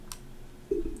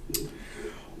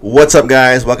What's up,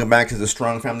 guys? Welcome back to the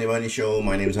Strong Family Money Show.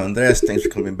 My name is Andres. Thanks for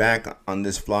coming back. On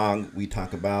this vlog, we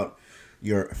talk about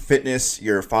your fitness,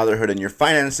 your fatherhood, and your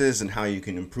finances, and how you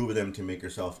can improve them to make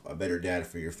yourself a better dad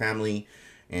for your family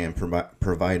and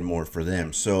provide more for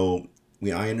them. So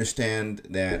I understand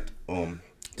that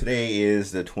today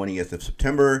is the 20th of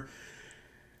September.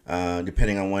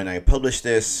 Depending on when I publish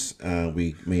this,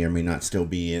 we may or may not still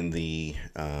be in the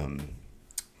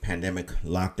pandemic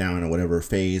lockdown or whatever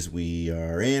phase we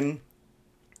are in.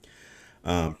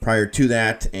 Prior to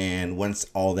that, and once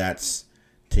all that's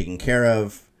taken care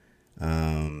of,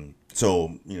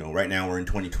 so right now we're in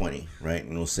 2020, right?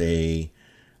 And we'll say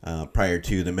prior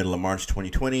to the middle of March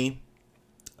 2020,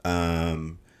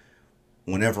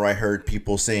 whenever I heard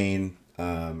people saying,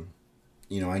 I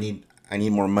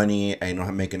need more money, I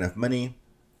don't make enough money,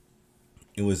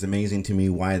 it was amazing to me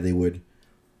why they would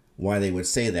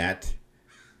say that.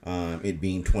 It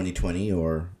being 2020,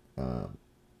 or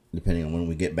depending on when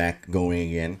we get back going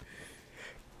again,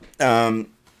 because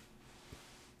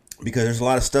there's a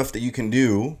lot of stuff that you can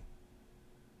do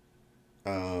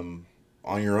on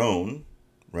your own,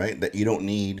 right? That you don't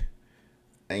need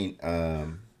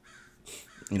an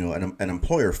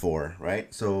employer for,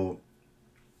 right? So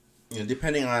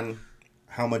depending on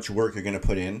how much work you're going to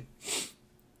put in,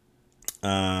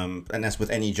 and that's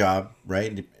with any job,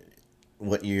 right?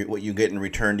 What you get in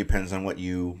return depends on what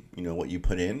you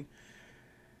put in.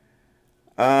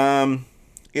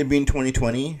 It being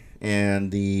 2020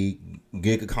 and the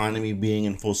gig economy being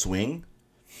in full swing,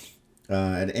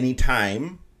 at any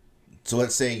time. So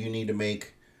let's say you need to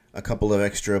make a couple of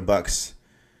extra bucks,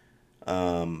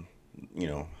 $100,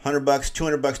 $200,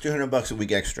 $300 a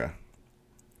week extra,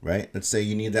 right? Let's say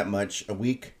you need that much a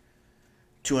week,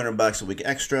 $200 a week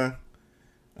extra.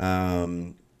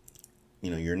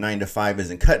 Your 9 to 5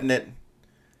 isn't cutting it.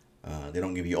 They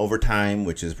don't give you overtime,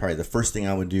 which is probably the first thing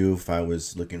I would do if I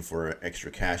was looking for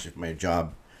extra cash. If my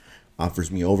job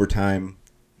offers me overtime,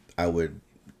 I would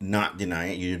not deny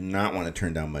it. You do not want to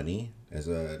turn down money. As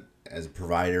a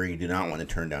provider, you do not want to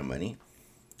turn down money.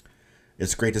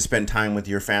 It's great to spend time with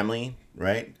your family,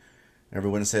 right?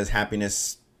 Everyone says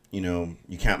happiness, you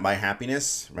can't buy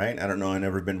happiness, right? I don't know. I've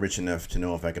never been rich enough to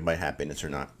know if I can buy happiness or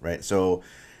not, right? So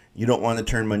you don't want to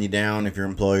turn money down. If your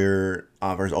employer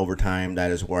offers overtime,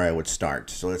 that is where I would start.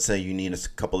 So let's say you need a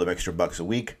couple of extra bucks a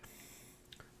week.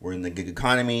 We're in the gig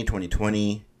economy,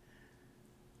 2020.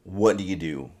 What do you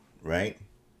do, right?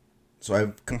 So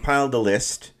I've compiled a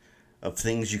list of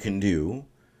things you can do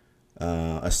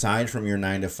aside from your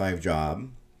 9 to 5 job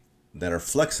that are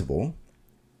flexible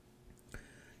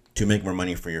to make more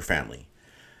money for your family.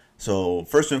 So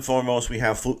first and foremost, we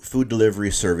have food delivery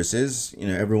services.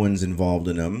 Everyone's involved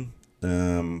in them.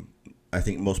 I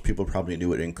think most people probably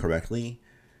do it incorrectly.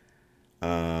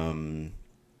 I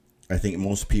think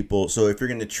most people, so if you're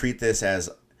going to treat this as,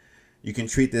 you can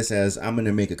treat this as, I'm going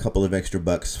to make a couple of extra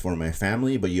bucks for my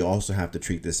family, but you also have to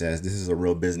treat this as, this is a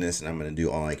real business and I'm going to do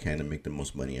all I can to make the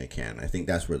most money I can. I think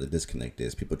that's where the disconnect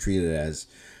is. People treat it as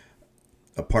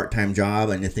a part-time job,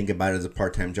 and they think about it as a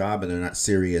part-time job, and they're not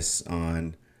serious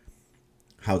on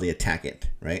how they attack it,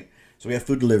 right? So we have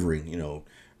food delivery,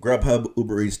 Grubhub,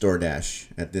 Uber Eats, DoorDash.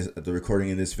 At the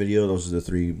recording of this video, those are the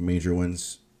three major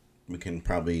ones. We can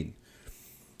probably,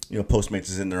 Postmates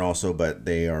is in there also, but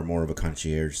they are more of a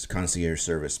concierge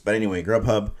service. But anyway,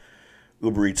 Grubhub,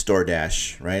 Uber Eats,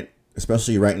 DoorDash, right?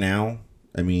 Especially right now.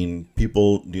 I mean,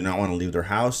 people do not want to leave their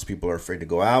house. People are afraid to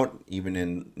go out, even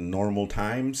in normal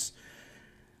times.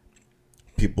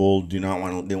 People do not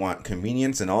want to, they want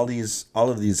convenience, and all of these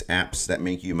apps that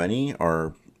make you money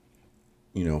are,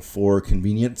 for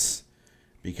convenience,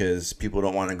 because people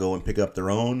don't want to go and pick up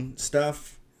their own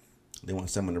stuff. They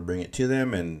want someone to bring it to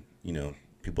them, and,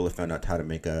 people have found out how to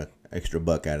make a extra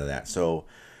buck out of that. So,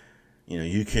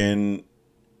 you can,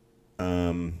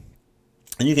 and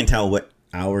you can tell what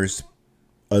hours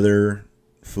other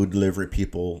food delivery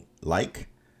people like.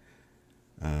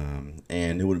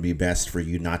 And it would be best for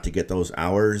you not to get those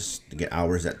hours, to get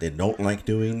hours that they don't like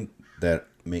doing, that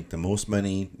make the most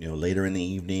money, later in the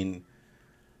evening,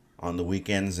 on the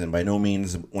weekends. And by no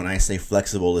means, when I say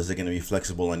flexible, is it going to be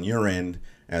flexible on your end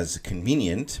as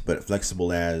convenient, but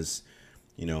flexible as,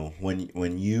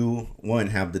 when you,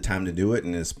 have the time to do it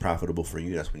and it's profitable for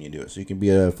you, that's when you do it. So you can be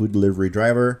a food delivery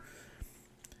driver,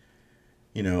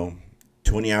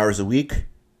 20 hours a week,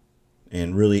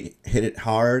 and really hit it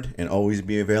hard, and always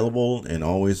be available, and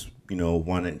always,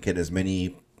 want to get as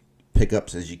many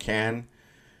pickups as you can.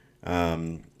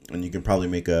 And you can probably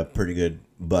make a pretty good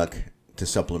buck to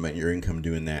supplement your income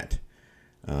doing that.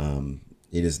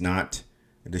 It is not,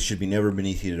 this should be never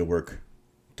beneath you to work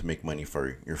to make money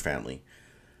for your family.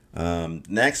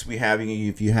 Next, we have,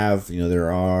 if you have,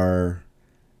 there are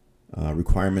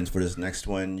requirements for this next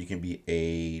one. You can be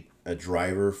a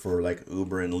driver for like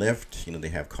Uber and Lyft. They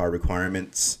have car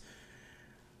requirements.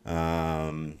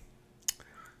 I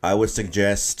would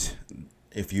suggest,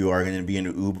 if you are going to be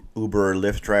an Uber or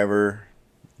Lyft driver,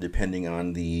 depending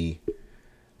on the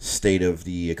state of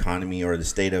the economy or the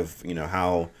state of,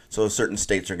 how, so certain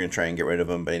states are going to try and get rid of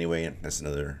them. But anyway, that's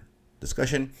another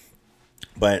discussion.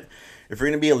 But if you're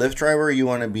going to be a Lyft driver, you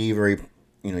want to be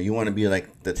you want to be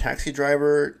like the taxi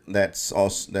driver. That's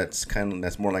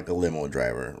more like a limo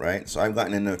driver, right? So I've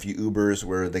gotten in a few Ubers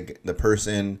where the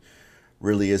person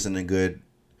really doesn't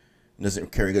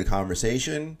carry good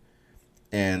conversation,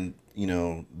 and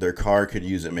their car could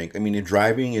use it. If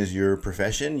driving is your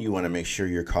profession, you want to make sure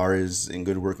your car is in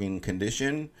good working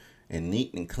condition and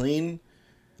neat and clean,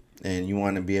 and you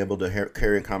want to be able to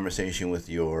carry a conversation with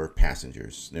your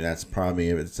passengers. And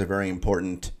it's a very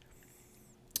important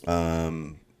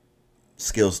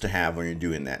skills to have when you're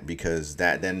doing that, because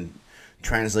that then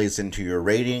translates into your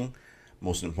rating.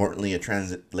 Most importantly, it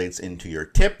translates into your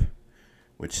tip,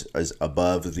 which is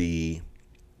above the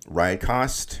ride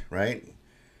cost, right?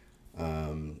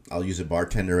 I'll use a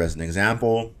bartender as an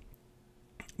example.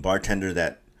 Bartender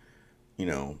that,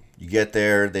 you get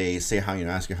there, they say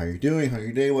ask you how you're doing, how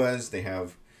your day was. They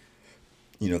have,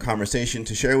 conversation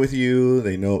to share with you.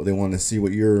 They want to see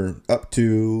what you're up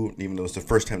to, even though it's the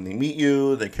first time they meet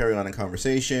you. They carry on a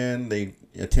conversation. They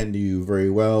attend to you very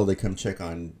well. They come check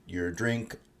on your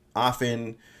drink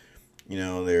often.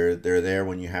 They're there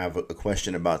when you have a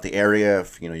question about the area.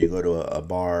 If you go to a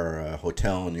bar or a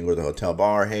hotel and you go to the hotel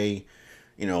bar, hey,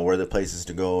 where are the places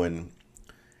to go and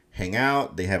hang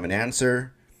out? They have an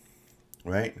answer,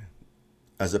 right?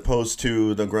 As opposed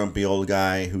to the grumpy old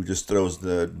guy who just throws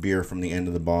the beer from the end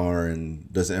of the bar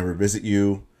and doesn't ever visit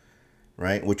you,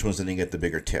 right? Which one's going to get the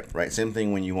bigger tip, right? Same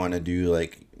thing when you want to do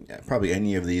probably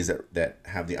any of these that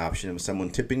have the option of someone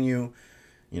tipping you.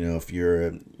 If you're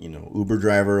a, Uber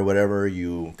driver or whatever,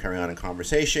 you carry on a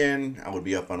conversation. I would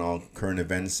be up on all current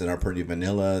events that are pretty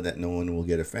vanilla that no one will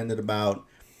get offended about.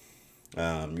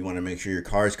 You want to make sure your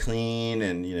car's clean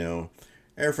and,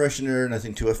 air freshener,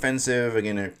 nothing too offensive.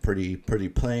 Again, pretty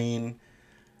plain.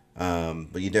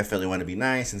 But you definitely want to be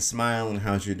nice and smile and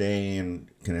how's your day and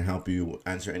can I help you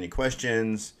answer any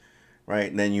questions, right?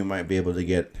 And then you might be able to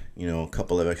get, a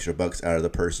couple of extra bucks out of the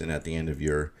person at the end of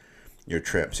your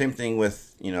trip. Same thing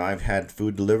with, I've had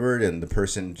food delivered and the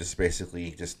person just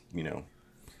basically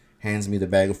hands me the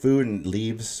bag of food and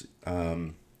leaves.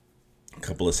 A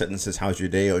couple of sentences, how's your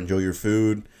day? Enjoy your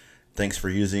food. Thanks for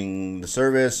using the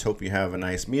service. Hope you have a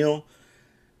nice meal.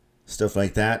 Stuff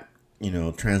like that,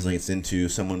 translates into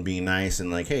someone being nice and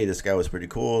like, hey, this guy was pretty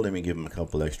cool. Let me give him a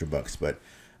couple extra bucks. But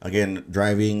again,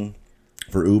 driving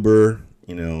for Uber,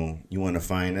 you want to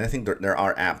find, and I think there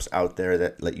are apps out there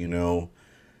that let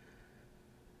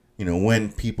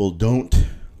when people don't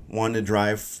want to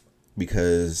drive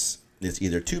because it's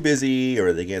either too busy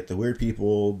or they get the weird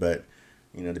people. But,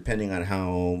 depending on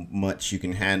how much you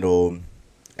can handle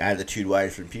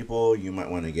attitude-wise from people, you might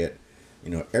want to get,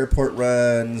 airport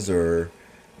runs or,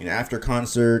 after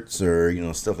concerts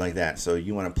or, stuff like that. So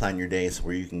you want to plan your days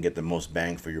where you can get the most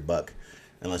bang for your buck.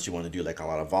 Unless you want to do like a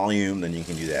lot of volume, then you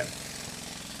can do that.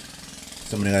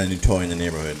 Somebody got a new toy in the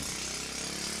neighborhood.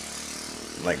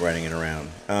 Like riding it around.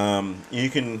 You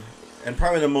can, and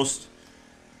probably the most,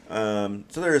 so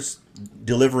there's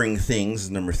delivering things,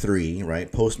 number 3,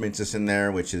 right? Postmates is in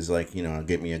there, which is like,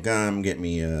 get me a gum, get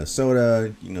me a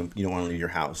soda, you don't want to leave your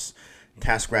house.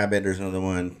 TaskRabbit, there's another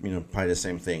one, probably the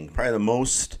same thing. Probably the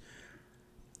most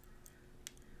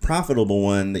profitable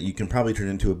one that you can probably turn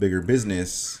into a bigger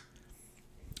business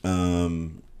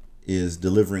is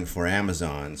delivering for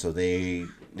Amazon. So they,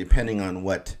 depending on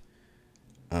what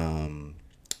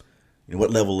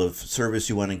level of service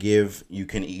you want to give, you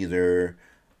can either,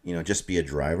 just be a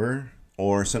driver,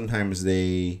 or sometimes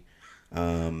they,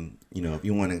 if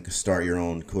you want to start your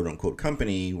own quote unquote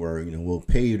company where, we'll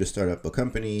pay you to start up a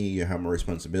company, you have more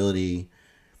responsibility,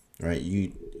 right?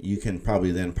 You can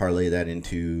probably then parlay that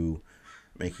into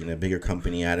making a bigger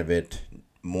company out of it,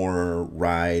 more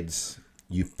rides.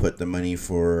 You put the money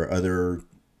for other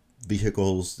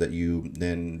vehicles that you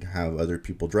then have other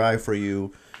people drive for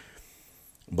you.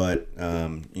 But,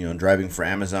 driving for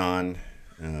Amazon,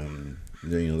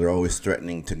 they're always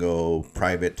threatening to go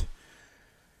private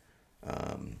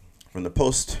from the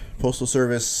postal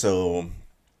service. So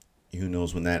who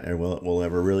knows when that will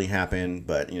ever really happen.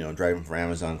 But, driving for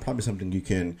Amazon, probably something you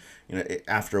can,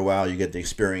 after a while you get the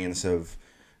experience of,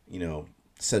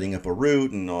 setting up a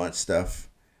route and all that stuff.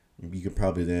 You could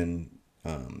probably then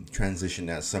transition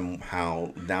that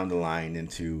somehow down the line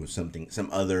into some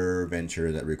other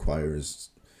venture that requires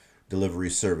delivery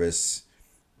service,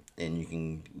 and you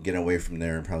can get away from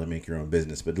there and probably make your own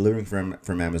business. But delivering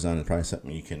from Amazon is probably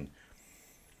something you can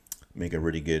make a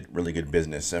really good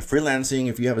business. Freelancing,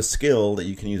 if you have a skill that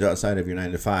you can use outside of your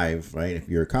 9 to 5, right? If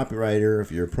you're a copywriter,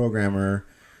 if you're a programmer,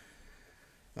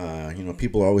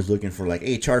 people are always looking for like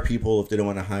HR people if they don't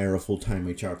want to hire a full-time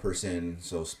HR person.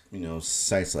 So,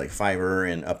 sites like Fiverr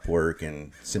and Upwork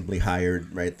and Simply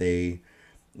Hired, right? If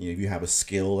you have a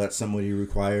skill that somebody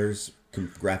requires,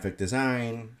 graphic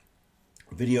design,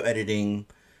 video editing,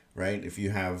 right? If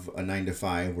you have a 9 to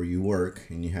 5 where you work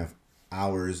and you have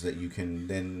hours that you can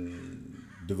then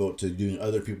devote to doing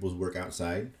other people's work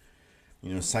outside,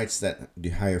 sites that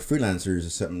hire freelancers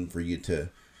is something for you to,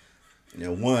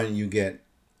 one, you get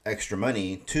extra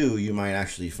money. Two, you might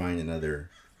actually find another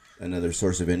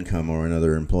source of income or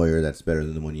another employer that's better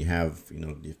than the one you have.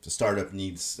 If the startup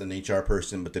needs an HR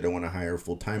person, but they don't want to hire a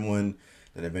full-time one,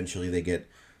 then eventually they get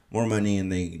more money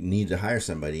and they need to hire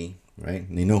somebody, right?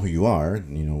 And they know who you are.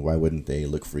 Why wouldn't they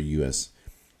look for you as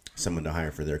someone to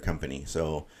hire for their company?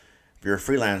 So if you're a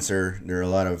freelancer, there are a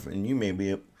lot of, and you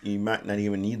might not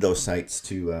even need those sites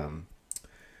to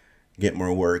get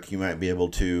more work. You might be able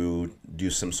to do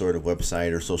some sort of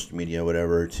website or social media,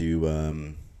 whatever,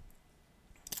 to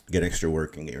get extra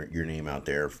work and get your name out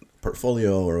there,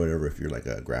 portfolio or whatever, if you're like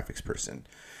a graphics person.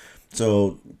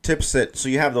 So so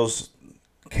you have those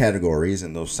categories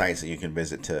and those sites that you can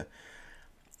visit to,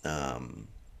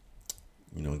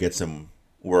 get some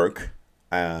work.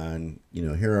 And,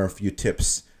 here are a few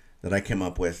tips that I came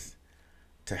up with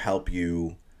to help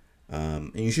you.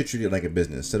 And you should treat it like a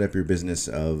business. Set up your business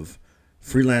of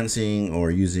freelancing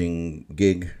or using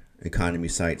gig economy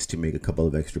sites to make a couple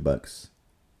of extra bucks.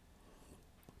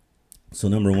 So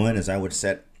number one is I would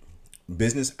set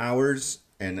business hours,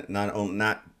 and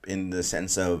not in the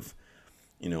sense of,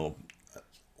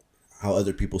 how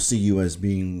other people see you as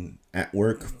being at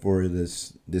work for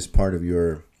this part of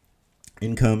your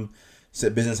income.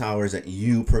 Set business hours that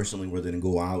you personally were going to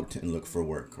go out and look for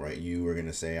work, right? You were going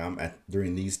to say,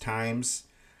 during these times,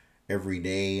 every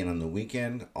day and on the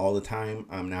weekend, all the time,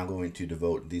 I'm now going to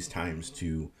devote these times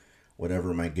to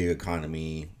whatever my gig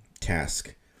economy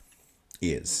task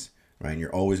is, right? And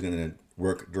you're always going to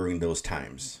work during those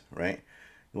times, right?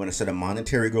 You want to set a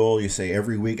monetary goal. You say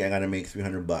every week I got to make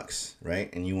 $300,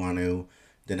 right? And you want to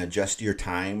then adjust your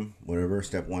time, whatever,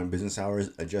 step one, business hours,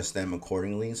 adjust them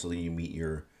accordingly so that you meet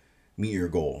your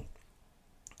goal.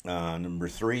 Number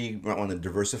three, you might want to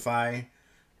diversify,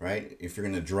 right? If you're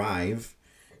going to drive,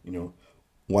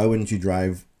 why wouldn't you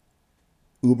drive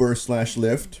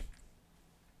Uber/Lyft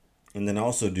and then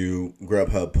also do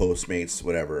Grubhub, Postmates,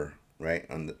 whatever, right?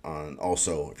 On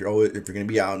also, if you're going to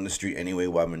be out in the street anyway,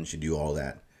 why wouldn't you do all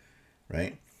that,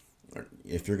 right? Or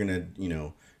if you're going to,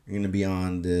 you're going to be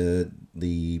on the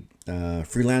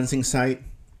freelancing site,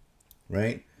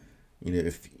 right?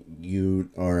 If you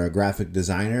are a graphic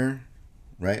designer,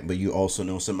 right, but you also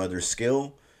know some other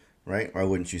skill, right? Why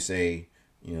wouldn't you say,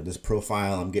 this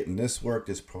profile I'm getting this work,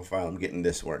 this profile I'm getting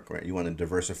this work, right? You want to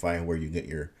diversify where you get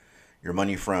your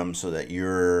money from, so that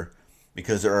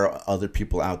because there are other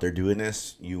people out there doing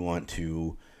this, you want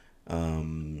to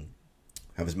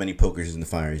have as many pokers in the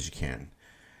fire as you can.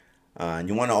 And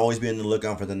you want to always be on the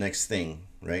lookout for the next thing,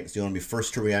 right? So you want to be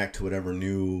first to react to whatever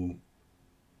new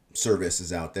service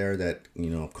is out there that,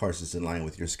 of course, is in line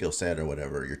with your skill set or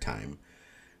whatever, your time,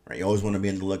 right? You always want to be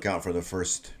on the lookout for one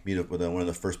of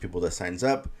the first people that signs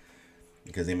up,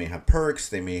 because they may have perks,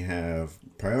 they may have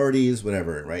priorities,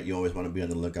 whatever, right? You always want to be on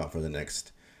the lookout for the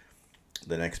next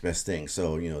best thing.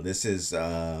 So, this is,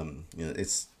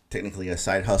 it's technically a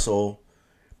side hustle,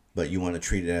 but you want to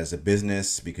treat it as a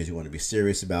business because you want to be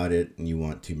serious about it, and you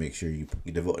want to make sure you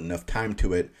devote enough time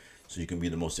to it so you can be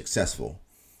the most successful,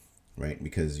 right?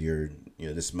 Because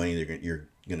this money you're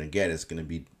gonna get is gonna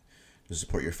be to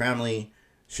support your family.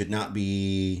 Should not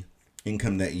be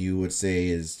income that you would say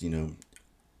is,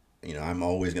 I'm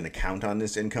always gonna count on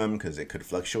this income, because it could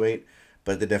fluctuate.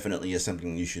 But it definitely is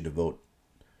something you should devote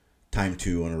time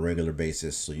to on a regular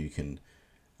basis, so you can,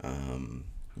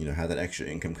 have that extra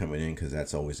income coming in, because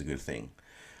that's always a good thing.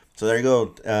 So there you go.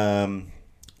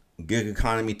 Gig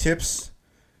economy tips.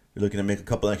 You're looking to make a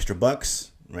couple extra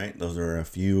bucks, right? Those are a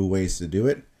few ways to do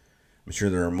it. I'm sure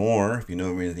there are more. If you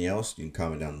know of anything else, you can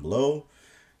comment down below.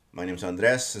 My name is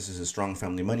Andres. This is a Strong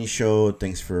Family Money Show.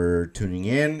 Thanks for tuning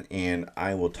in, and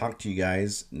I will talk to you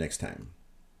guys next time.